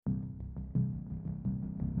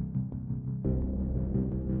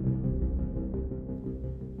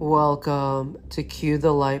Welcome to Cue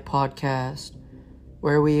the Light podcast,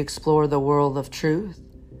 where we explore the world of truth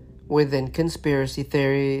within conspiracy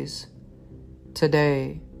theories.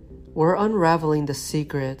 Today, we're unraveling the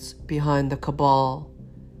secrets behind the cabal,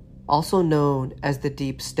 also known as the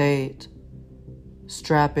Deep State.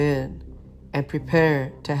 Strap in and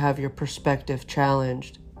prepare to have your perspective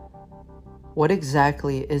challenged. What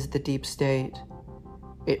exactly is the Deep State?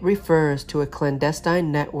 It refers to a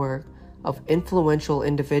clandestine network of influential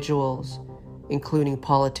individuals, including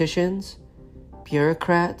politicians,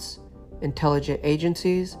 bureaucrats, intelligence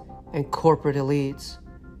agencies, and corporate elites,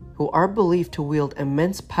 who are believed to wield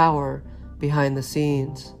immense power behind the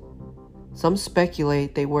scenes. Some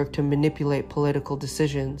speculate they work to manipulate political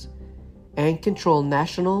decisions and control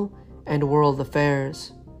national and world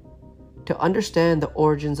affairs. To understand the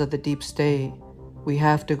origins of the Deep State, we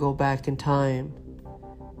have to go back in time.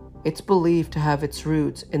 It's believed to have its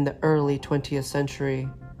roots in the early 20th century,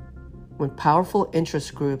 when powerful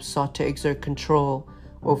interest groups sought to exert control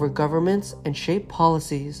over governments and shape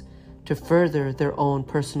policies to further their own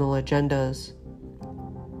personal agendas.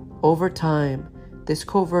 Over time, this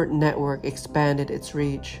covert network expanded its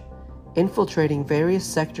reach, infiltrating various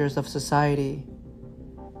sectors of society.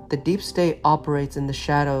 The Deep State operates in the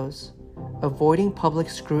shadows, avoiding public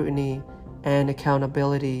scrutiny and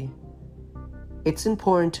accountability. It's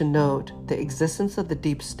important to note the existence of the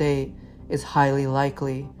Deep State is highly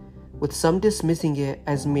likely, with some dismissing it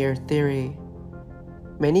as mere theory.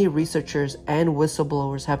 Many researchers and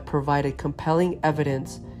whistleblowers have provided compelling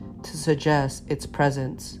evidence to suggest its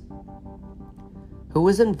presence. Who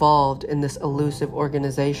is involved in this elusive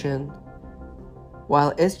organization?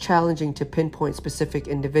 While it's challenging to pinpoint specific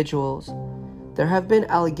individuals, there have been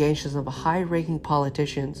allegations of high-ranking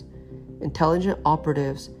politicians, intelligent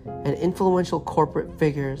operatives, and influential corporate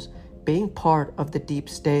figures being part of the Deep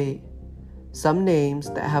State. Some names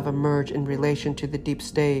that have emerged in relation to the Deep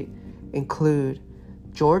State include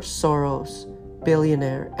George Soros,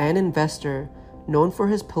 billionaire and investor known for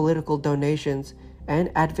his political donations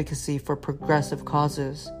and advocacy for progressive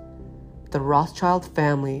causes; the Rothschild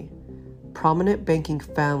family, prominent banking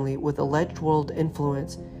family with alleged world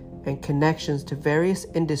influence and connections to various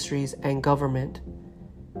industries and government;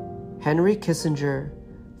 Henry Kissinger,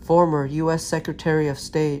 former U.S. Secretary of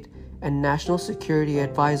State and National Security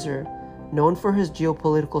Advisor, known for his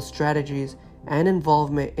geopolitical strategies and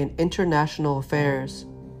involvement in international affairs;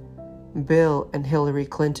 Bill and Hillary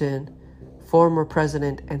Clinton, former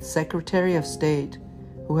President and Secretary of State,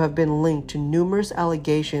 who have been linked to numerous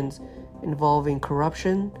allegations involving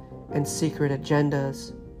corruption and secret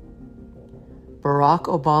agendas; Barack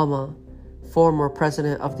Obama, former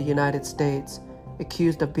President of the United States,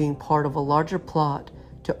 accused of being part of a larger plot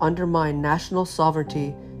to undermine national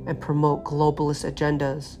sovereignty and promote globalist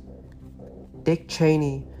agendas; Dick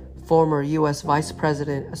Cheney, former U.S. Vice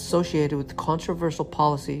President associated with controversial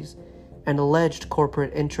policies and alleged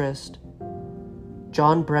corporate interest;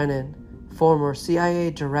 John Brennan, former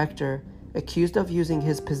CIA Director, accused of using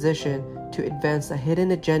his position to advance a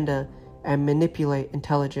hidden agenda and manipulate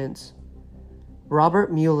intelligence;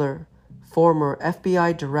 Robert Mueller, former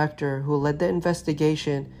FBI Director who led the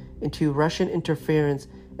investigation into Russian interference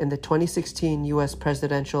in the 2016 U.S.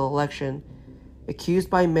 presidential election, accused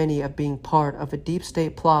by many of being part of a Deep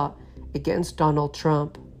State plot against Donald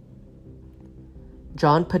Trump;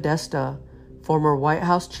 John Podesta, former White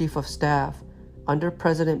House Chief of Staff under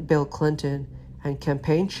President Bill Clinton and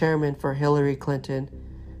campaign chairman for Hillary Clinton,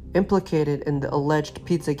 implicated in the alleged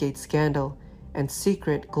Pizzagate scandal and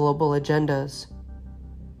secret global agendas;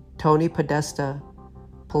 Tony Podesta,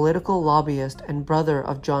 political lobbyist and brother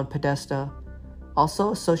of John Podesta,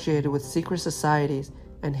 also associated with secret societies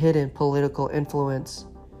and hidden political influence;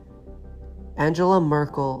 Angela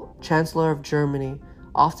Merkel, Chancellor of Germany,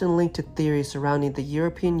 often linked to theories surrounding the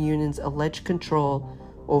European Union's alleged control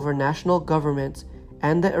over national governments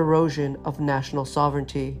and the erosion of national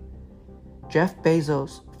sovereignty; Jeff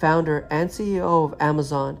Bezos, founder and CEO of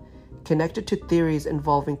Amazon, connected to theories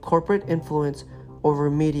involving corporate influence over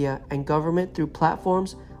media and government through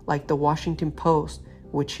platforms like the Washington Post,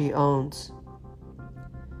 which he owns;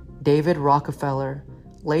 David Rockefeller,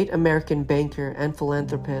 late American banker and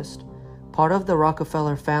philanthropist, part of the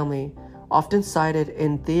Rockefeller family, often cited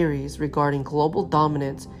in theories regarding global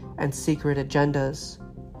dominance and secret agendas;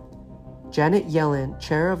 Janet Yellen,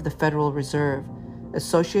 chair of the Federal Reserve,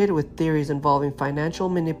 associated with theories involving financial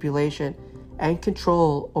manipulation and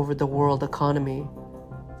control over the world economy;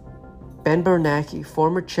 Ben Bernanke,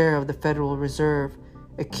 former chair of the Federal Reserve,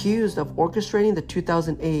 accused of orchestrating the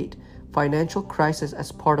 2008 financial crisis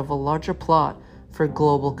as part of a larger plot for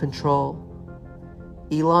global control;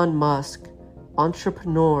 Elon Musk,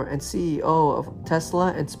 entrepreneur and CEO of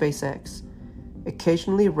Tesla and SpaceX,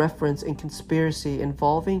 occasionally referenced in conspiracy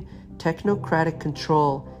involving technocratic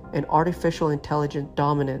control and artificial intelligence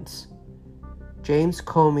dominance. James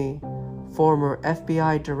Comey, former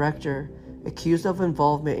FBI director, accused of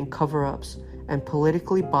involvement in cover-ups and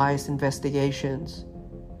politically biased investigations.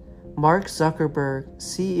 Mark Zuckerberg,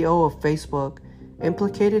 CEO of Facebook,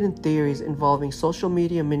 implicated in theories involving social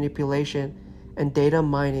media manipulation and data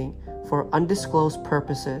mining for undisclosed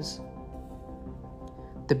purposes.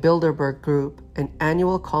 The Bilderberg Group, an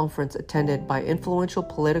annual conference attended by influential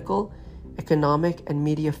political, economic, and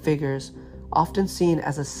media figures, often seen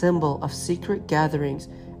as a symbol of secret gatherings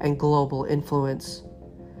and global influence.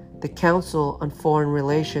 The Council on Foreign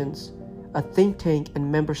Relations, a think tank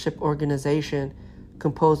and membership organization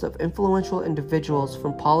composed of influential individuals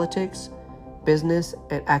from politics, business,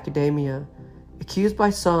 and academia, accused by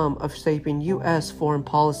some of shaping U.S. foreign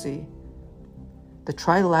policy. The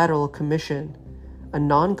Trilateral Commission, a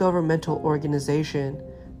non-governmental organization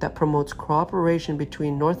that promotes cooperation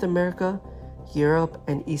between North America, Europe,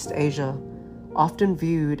 and East Asia, often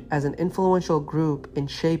viewed as an influential group in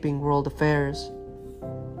shaping world affairs.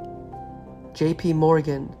 J.P.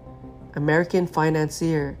 Morgan, American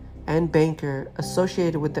financier and banker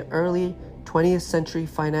associated with the early 20th century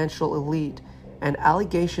financial elite and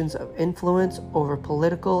allegations of influence over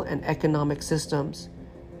political and economic systems.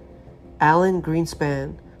 Alan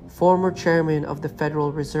Greenspan, former chairman of the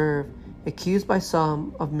Federal Reserve, accused by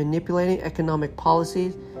some of manipulating economic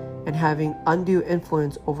policies and having undue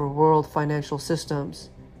influence over world financial systems.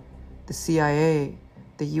 The CIA,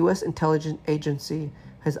 the U.S. intelligence agency,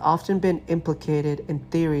 has often been implicated in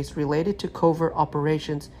theories related to covert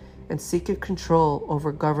operations and secret control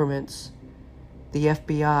over governments. The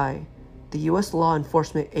FBI, the U.S. law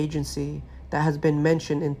enforcement agency that has been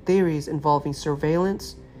mentioned in theories involving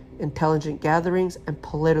surveillance, intelligent gatherings, and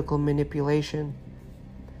political manipulation.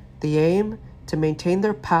 The aim? To maintain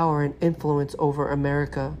their power and influence over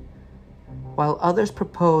America. While others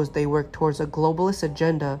propose they work towards a globalist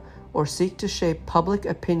agenda or seek to shape public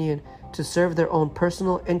opinion to serve their own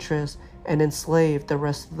personal interests and enslave the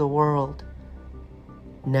rest of the world.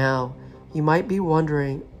 Now, you might be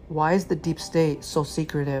wondering, why is the deep state so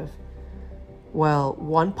secretive? Well,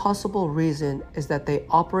 one possible reason is that they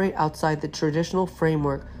operate outside the traditional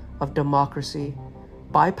framework of democracy,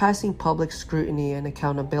 bypassing public scrutiny and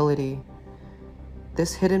accountability.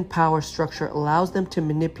 This hidden power structure allows them to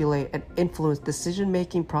manipulate and influence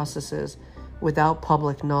decision-making processes without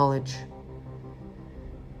public knowledge.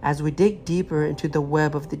 As we dig deeper into the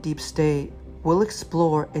web of the deep state, we'll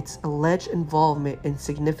explore its alleged involvement in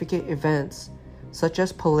significant events, such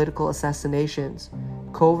as political assassinations,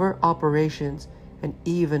 covert operations, and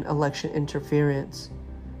even election interference.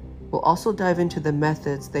 We'll also dive into the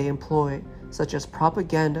methods they employ, such as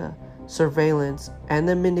propaganda, surveillance, and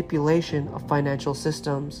the manipulation of financial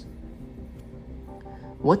systems.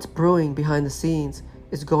 What's brewing behind the scenes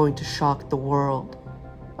is going to shock the world.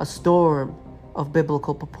 A storm of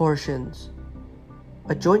biblical proportions.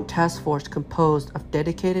 A joint task force composed of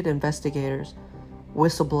dedicated investigators,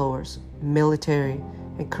 whistleblowers, military,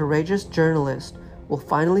 and courageous journalists will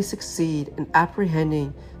finally succeed in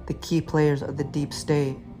apprehending the key players of the deep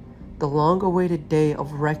state. The long-awaited day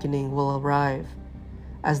of reckoning will arrive.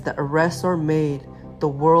 As the arrests are made, the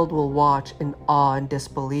world will watch in awe and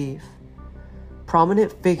disbelief.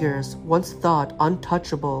 Prominent figures, once thought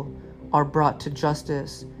untouchable, are brought to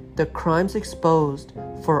justice, their crimes exposed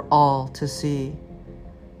for all to see.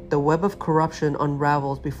 The web of corruption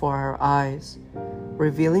unravels before our eyes,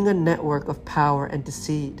 revealing a network of power and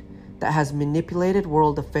deceit that has manipulated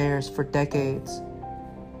world affairs for decades.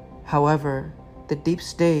 However, the deep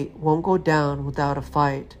state won't go down without a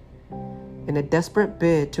fight. In a desperate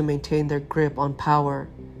bid to maintain their grip on power,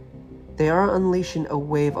 they are unleashing a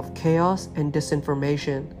wave of chaos and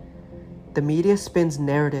disinformation. The media spins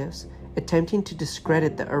narratives, attempting to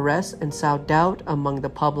discredit the arrests and sow doubt among the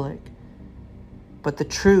public. But the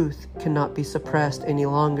truth cannot be suppressed any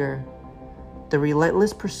longer. The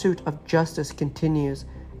relentless pursuit of justice continues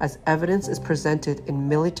as evidence is presented in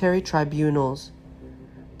military tribunals.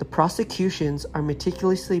 The prosecutions are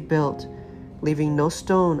meticulously built, leaving no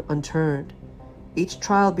stone unturned. Each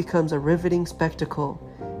trial becomes a riveting spectacle,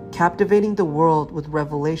 captivating the world with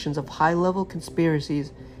revelations of high-level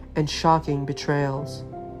conspiracies and shocking betrayals.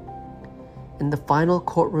 In the final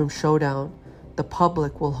courtroom showdown, the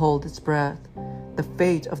public will hold its breath. The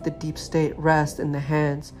fate of the deep state rests in the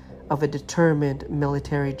hands of a determined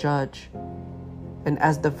military judge. And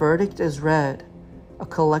as the verdict is read, a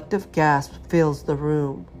collective gasp fills the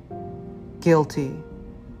room. Guilty.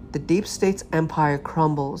 The deep state's empire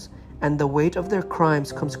crumbles and the weight of their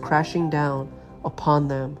crimes comes crashing down upon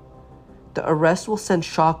them. The arrest will send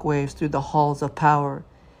shockwaves through the halls of power,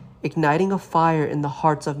 igniting a fire in the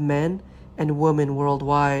hearts of men and women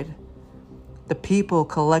worldwide. The people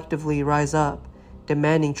collectively rise up,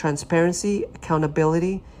 demanding transparency,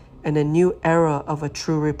 accountability, and a new era of a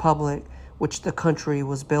true republic which the country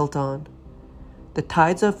was built on. The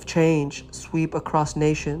tides of change sweep across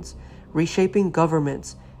nations, reshaping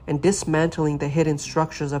governments and dismantling the hidden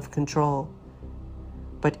structures of control.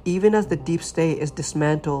 But even as the deep state is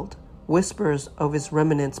dismantled, whispers of its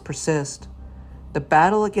remnants persist. The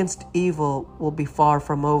battle against evil will be far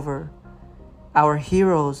from over. Our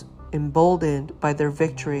heroes, emboldened by their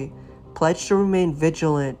victory, pledge to remain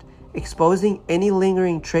vigilant, exposing any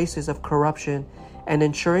lingering traces of corruption and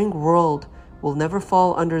ensuring the world will never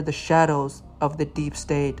fall under the shadows of the deep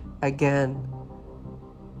state again.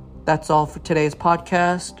 That's all for today's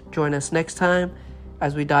podcast. Join us next time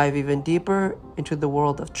as we dive even deeper into the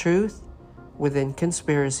world of truth within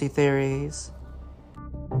conspiracy theories.